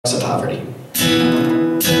of poverty.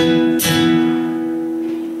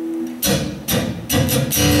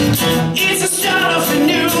 It's the start of a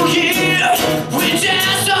new year, which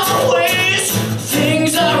as always,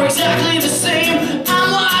 things are exactly the same.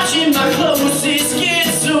 I'm watching my closest get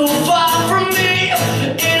so far from me,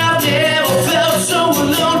 and I've never felt so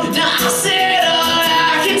alone. Now I said all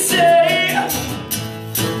I can say,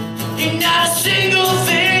 and not a single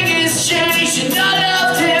thing has changed, and none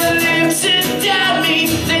of their lips have doubt me.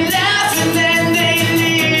 They laugh and then they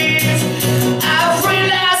leave. I've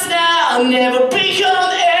realized now I'll never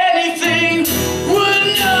become anything.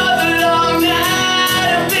 Another long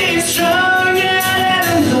night of being strong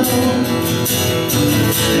and alone.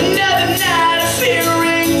 Another night of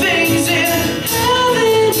fearing things and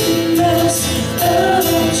having most of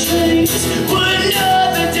dreams.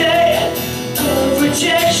 Another day of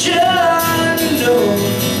rejection. No.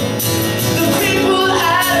 The people I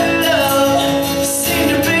love seem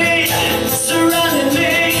to be surrounding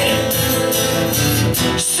me.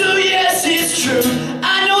 So yes, it's true,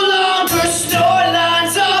 I no longer store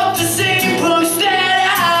lines off the same books that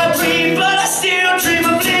I read, but I still dream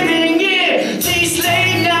of living in these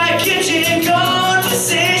late night kitchen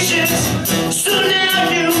conversations. So now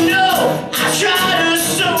you know I try to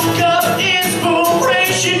soak up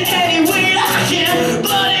inspiration any way I can,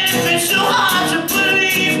 but if it's so hard to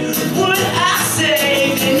believe what I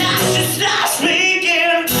say, then I should stop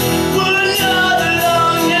speaking. Another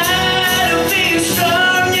long night of being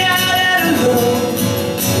strong and alone.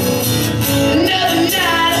 Another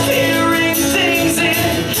night of hearing things and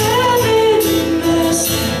having most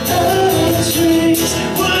of dreams.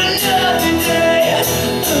 Another day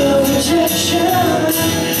of rejection.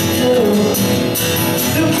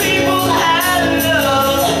 The people I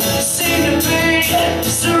love seem to be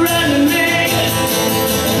surrounding me.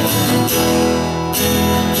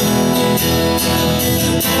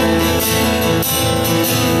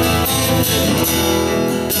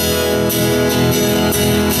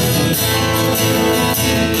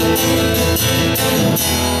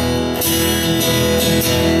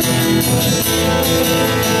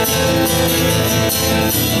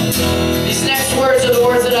 These next words are the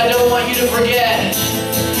words that I don't want you to forget.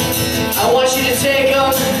 I want you to take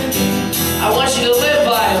them. I want you to live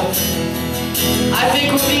by them. I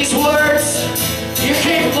think with these words, you're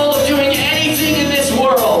capable of doing anything in this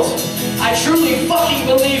world. I truly fucking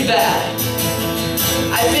believe that.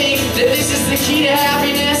 I think that this is the key to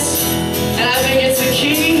happiness, and I think it's the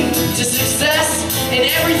key to success in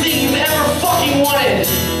everything you've ever fucking wanted.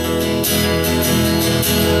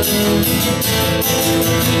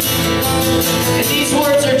 And these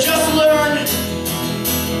words are just learned.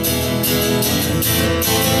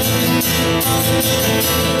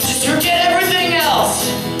 Just forget everything else.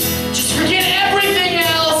 Just forget everything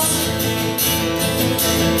else.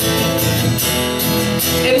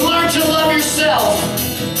 And learn to love yourself.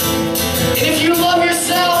 And if you love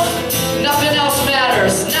yourself, nothing else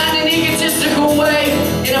matters. Not in an egotistical way,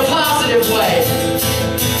 in a positive way.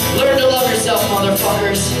 Learn to love yourself,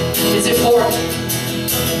 motherfuckers. It's important.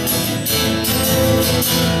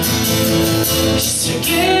 Just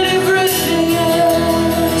forget everything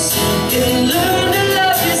else and learn to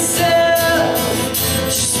love yourself.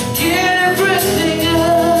 Just forget everything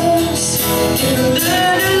else and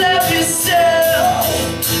learn to love yourself.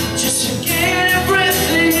 Just forget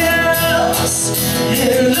everything else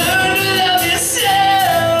and learn to love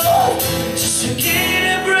yourself. Just forget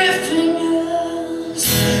everything else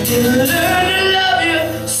and learn to love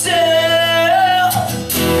yourself.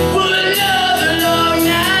 Another long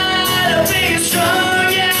night of being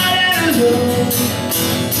strong and alone.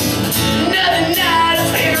 Another night of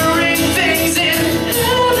hearing things and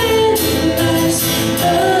having most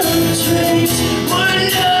of dreams.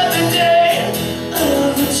 Another day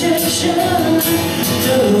of rejection.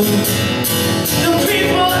 The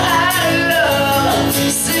people I love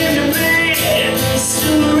seem to be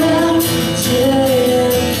surrounding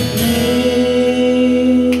me.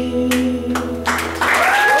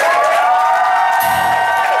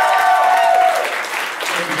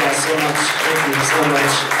 Thank you guys so much. Thank you so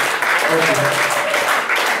much. Thank you.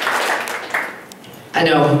 I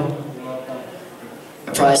know. I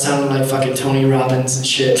probably sounded like fucking Tony Robbins and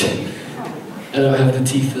shit. I don't have the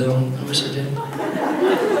teeth though. I wish I did.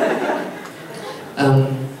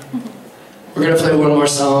 We're gonna play one more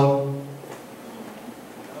song.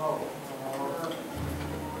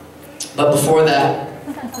 But before that,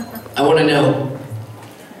 I want to know,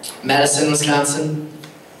 Madison, Wisconsin,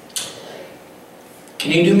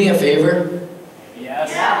 can you do me a favor?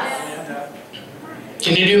 Yes.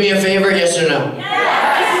 Can you do me a favor, yes or no?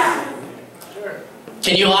 Yes.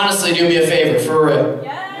 Can you honestly do me a favor, for real?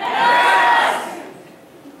 Yes.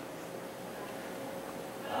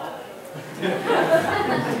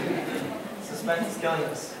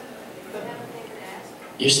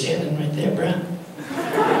 You're standing right there, bruh.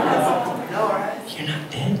 No, right? You're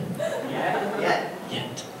not dead? Yet.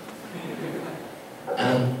 Yet.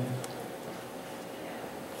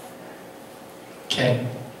 Okay.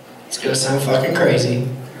 It's gonna sound fucking crazy.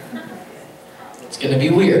 It's gonna be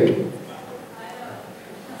weird.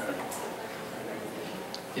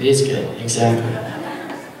 It is good, exactly.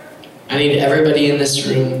 I need everybody in this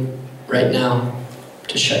room right now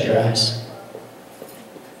to shut your eyes.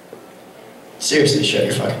 Seriously, shut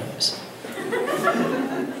your fucking eyes.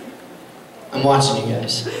 I'm watching you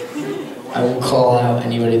guys. I will call out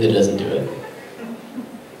anybody that doesn't do it.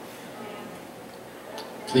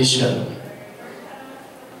 Please shut them.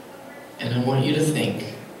 And I want you to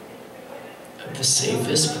think of the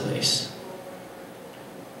safest place.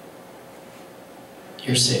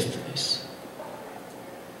 Your safe place.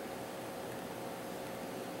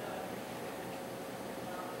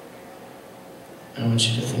 I want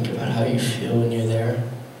you to think about how you feel when you're there.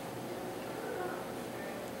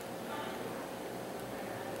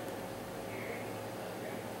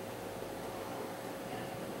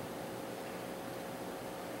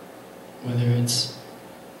 Whether it's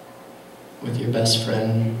with your best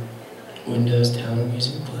friend, windows down,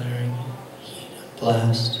 music blaring, heat on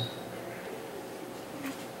blast.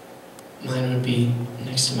 Mine would be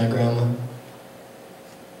next to my grandma.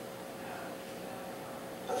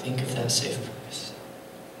 Think of that safe place.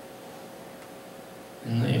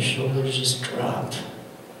 And let your shoulders just drop.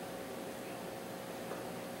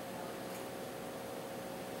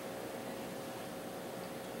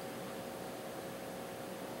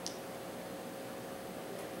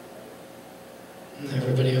 And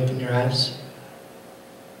everybody open your eyes.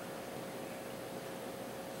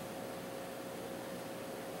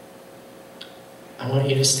 I want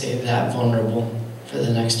you to stay that vulnerable for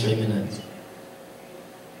the next 3 minutes.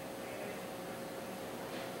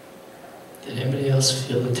 Did anybody else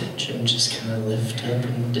feel the tension just kind of lift up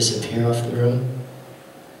and disappear off the room?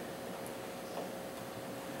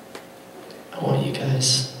 I want you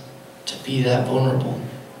guys to be that vulnerable.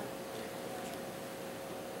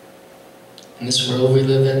 In this world we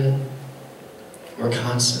live in, we're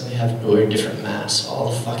constantly having to wear different masks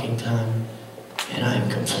all the fucking time. And I am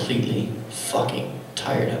completely fucking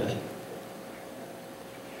tired of it.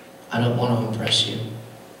 I don't want to impress you.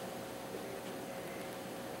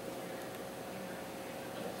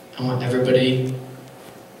 I want everybody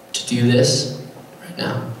to do this right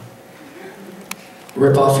now.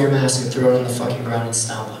 Rip off your mask and throw it on the fucking ground and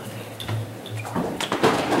stomp on it.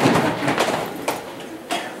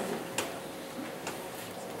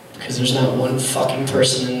 Because there's not one fucking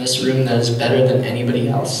person in this room that is better than anybody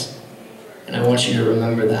else. And I want you to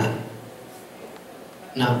remember that.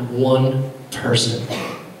 Not one person.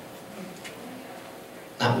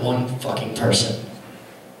 Not one fucking person.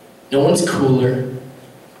 No one's cooler.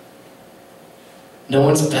 No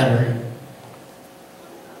one's better.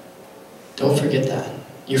 Don't forget that.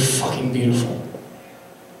 You're fucking beautiful.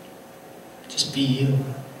 Just be you.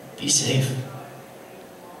 Be safe.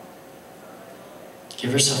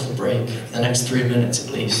 Give yourself a break for the next 3 minutes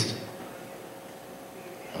at least.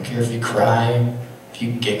 I don't care if you cry, if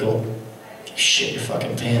you giggle, if you shit your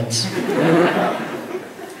fucking pants.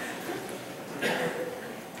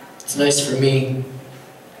 It's nice for me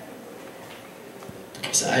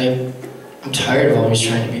because I'm tired of always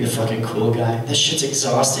trying to be the fucking cool guy. That shit's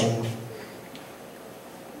exhausting.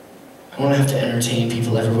 I want to have to entertain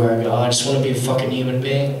people everywhere I go. I just want to be a fucking human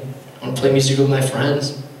being. I want to play music with my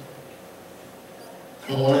friends.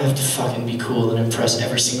 I don't want to have to fucking be cool and impress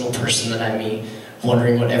every single person that I meet,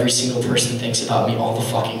 wondering what every single person thinks about me all the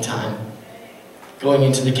fucking time. Going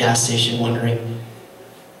into the gas station wondering,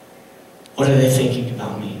 what are they thinking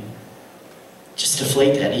about me? Just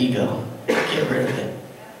deflate that ego. Get rid of it.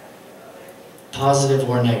 Positive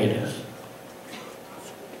or negative.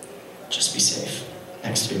 Just be safe.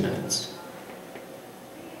 Next 3 minutes.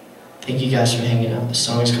 Thank you guys for hanging out. The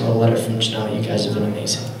song is called A Letter from Janelle. You guys have been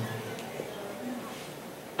amazing.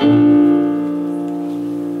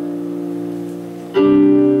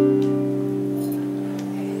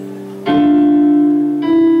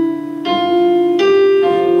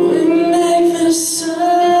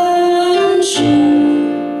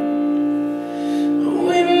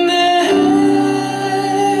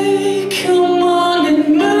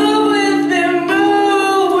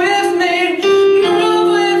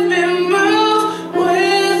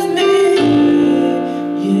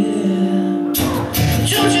 Yeah.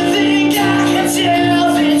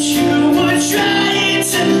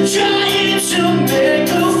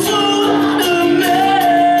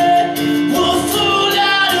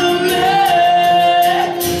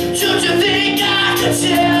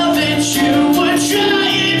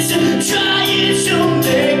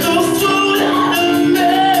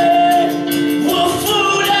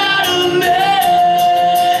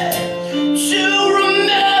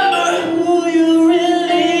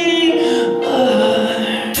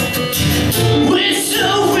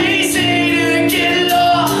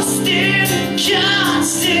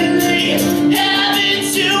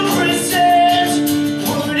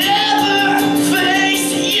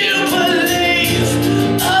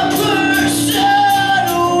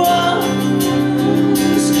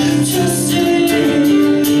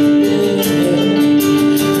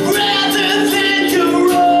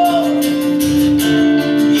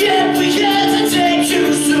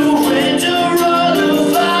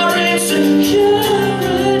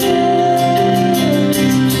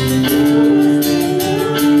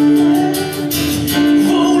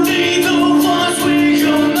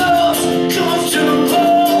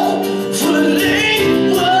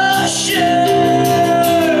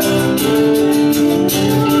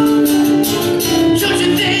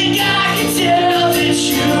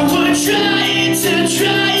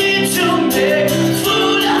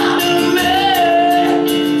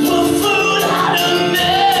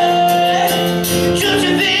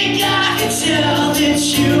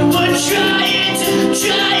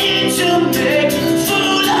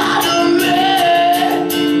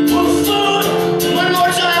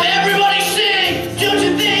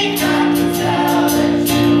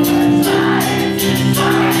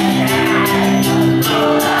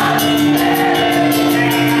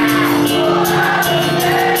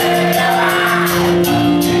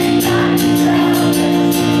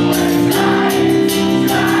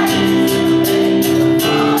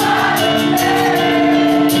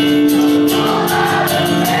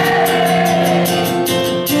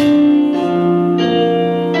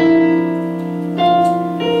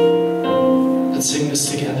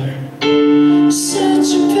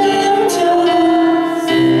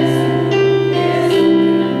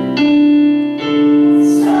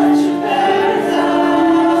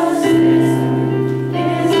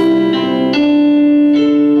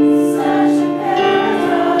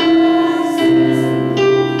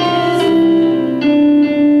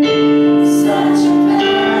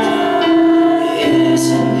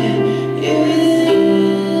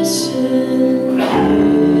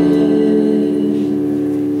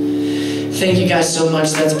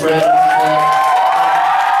 much. That's Brad.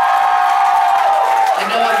 I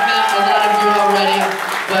know I've met a lot of you already,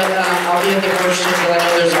 but I'll be at the first because I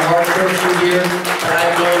know there's a hard curfew here. But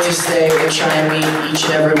I'm going to stay and try and meet each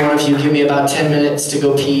and every one of you. Give me about 10 minutes to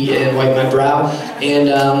go pee and wipe my brow. And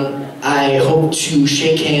I hope to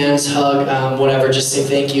shake hands, hug, whatever, just say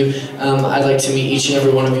thank you. I'd like to meet each and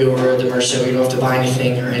every one of you over at the merch show. You don't have to buy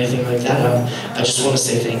anything or anything like that. I just want to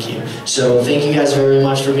say thank you. So thank you guys very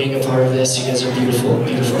much for being a part of this. You guys are beautiful,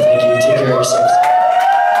 beautiful. Thank you.